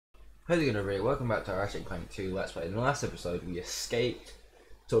How's it gonna be? Welcome back to our Ratchet Clank 2 Let's Play. In the last episode, we escaped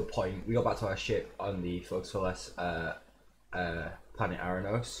to a point. We got back to our ship on the Focus planet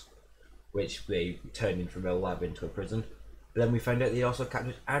Aranos, which they turned in from a lab into a prison. But then we found out they also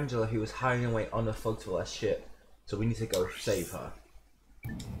captured Angela, who was hiding away on the Focus ship. So we need to go save her.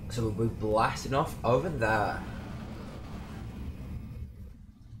 So we'll be blasting off over there.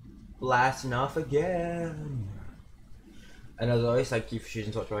 Blasting off again. And as always, thank you for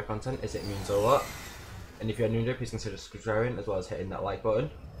choosing to watch my content, as it means a lot. And if you're new to it, please consider subscribing as well as hitting that like button.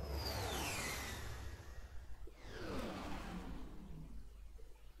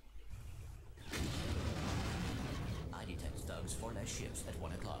 I detect thugs for their ships at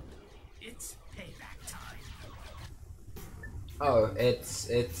 1 o'clock. It's payback time. Oh,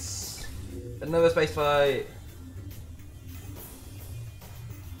 it's another space fight.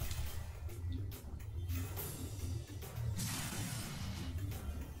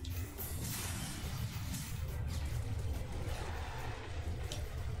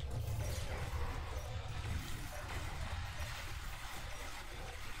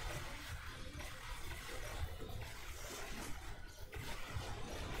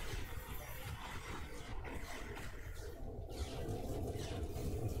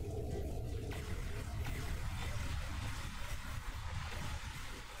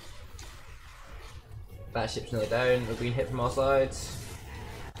 That ship's nearly down, we're being hit from all sides.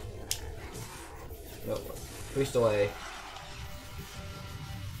 Nope. Boost away.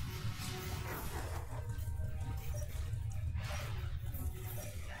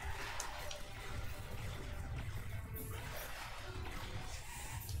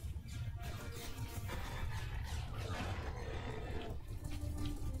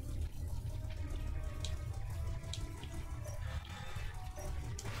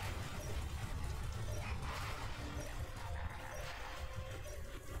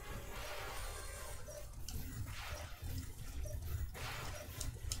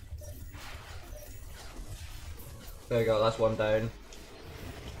 There we go, that's one down.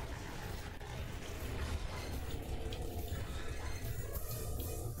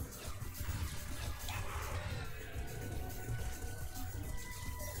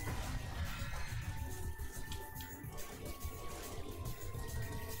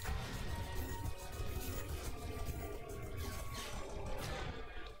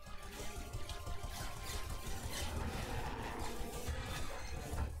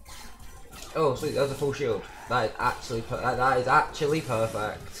 Oh, sweet, that was a full shield. That is actually that is actually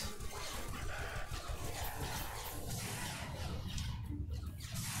perfect.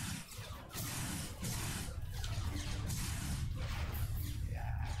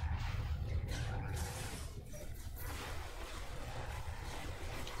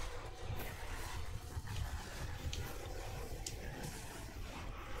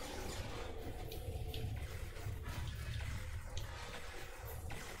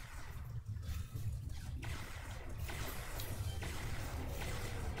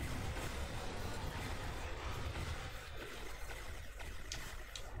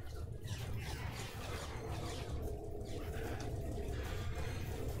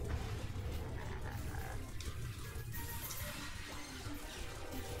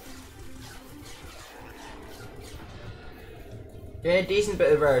 Yeah, a decent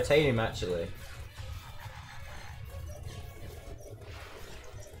bit of titanium actually.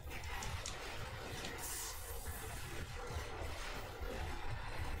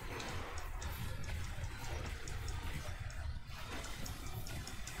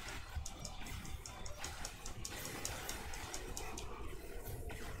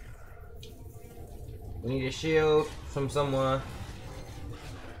 We need a shield from somewhere.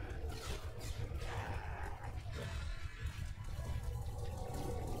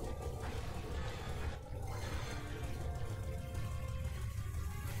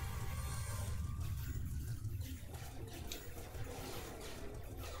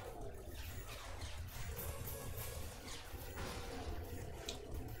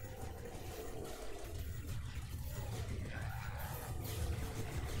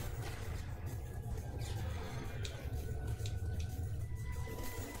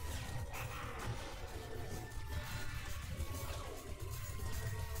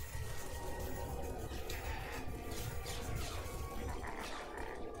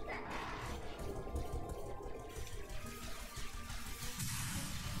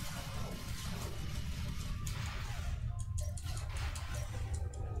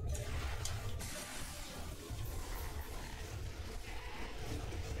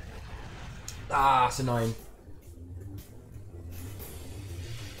 Ah, it's annoying.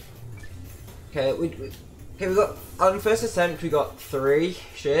 Okay, Okay, we got on first attempt we got 3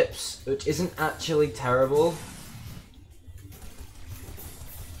 ships, which isn't actually terrible.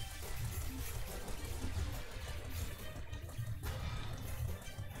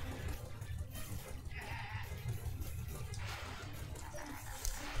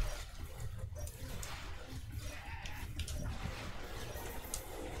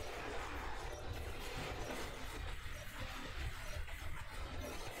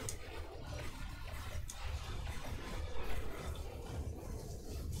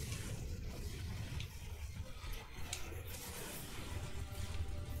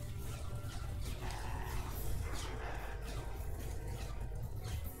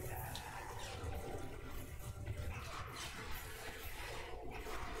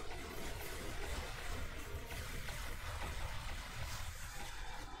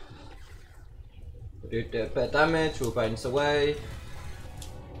 Do a bit of damage, we'll bounce away.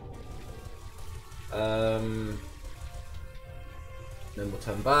 Then we'll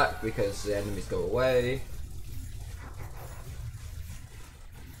turn back because the enemies go away.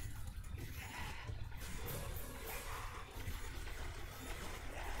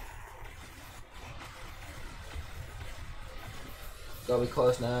 Gotta be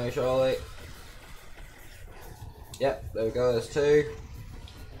close now, surely. Yep, there we go, there's 2.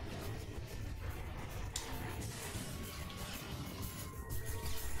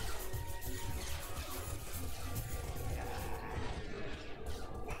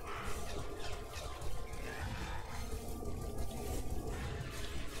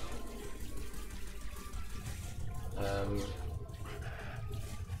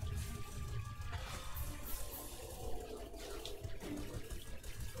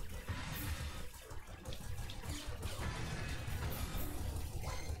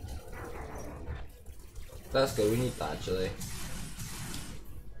 That's good, we need that actually.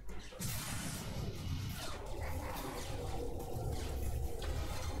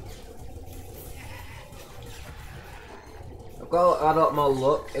 I've got to add up more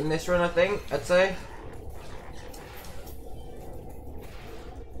luck in this run, I think, I'd say.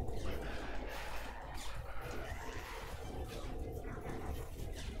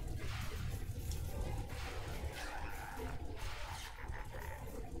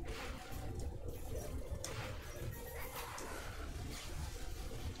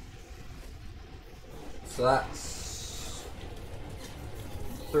 So that's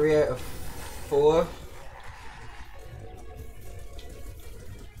 3 out of 4.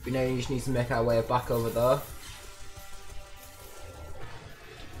 We now just need to make our way back over there.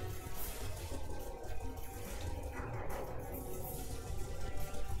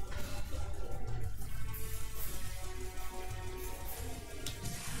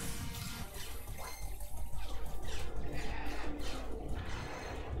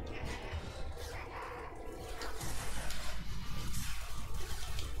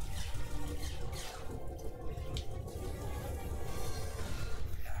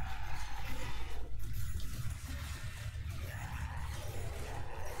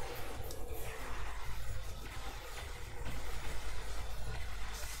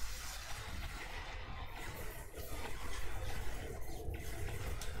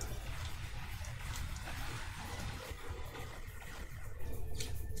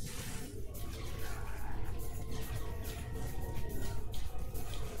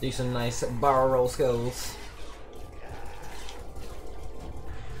 Do some nice barrel roll skills.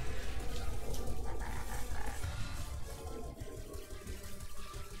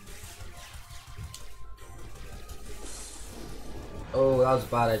 Oh, that was a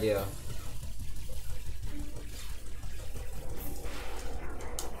bad idea.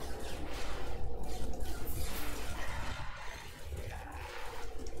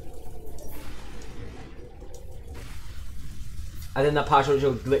 And then that partial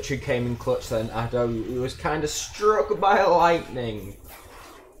literally came in clutch then after it was kind of struck by lightning.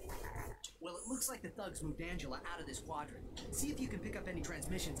 Well, it looks like the thugs moved Angela out of this quadrant. See if you can pick up any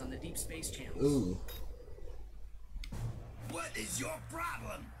transmissions on the deep space channels. Ooh. What is your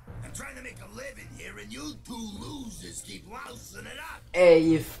problem? I'm trying to make a living here and you 2 losers keep lousing it up. Hey,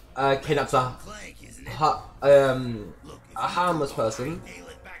 you've kidnapped a, Clank, isn't it? a harmless person. Hail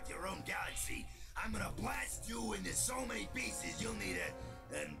it back to your own galaxy. I'm gonna blast you into so many pieces you'll need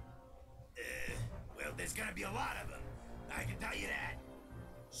well, there's gonna be a lot of them. I can tell you that.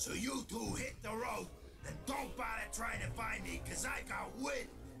 So you 2 hit the road and don't bother trying to find me, cause I got wind.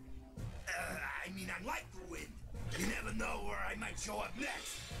 I mean, I like the wind. You never know where I might show up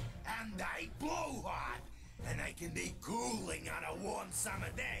next. And I blow hot, and I can be cooling on a warm summer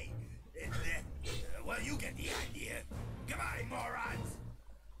day. Well, you get the idea. Goodbye, morons.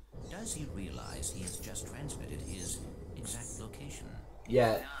 Does he realize he has just transmitted his exact location?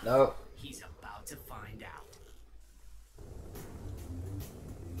 Yeah, no. He's about to find out.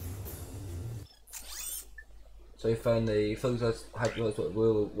 So we found the Focus headquarters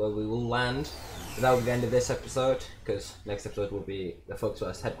where we will land. And that will be the end of this episode, because next episode will be the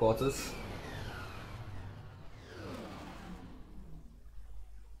Focus headquarters.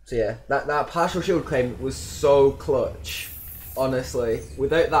 So yeah, that partial shield claim was so clutch. Honestly,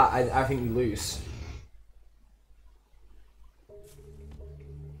 without that, I think we lose.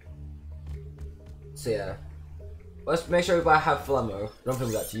 So yeah, let's make sure we have full ammo. I don't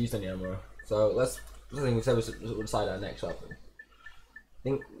think we actually used any ammo. So I think we said we'll decide our next weapon. I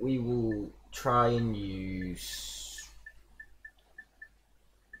think we will try and use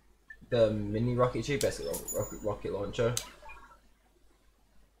the mini rocket tube, basically rocket launcher.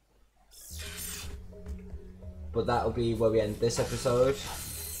 But that'll be where we end this episode.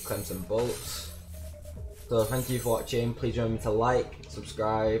 Cleanse some bolts. So thank you for watching. Please remember to like,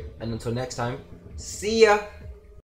 subscribe, and until next time, see ya!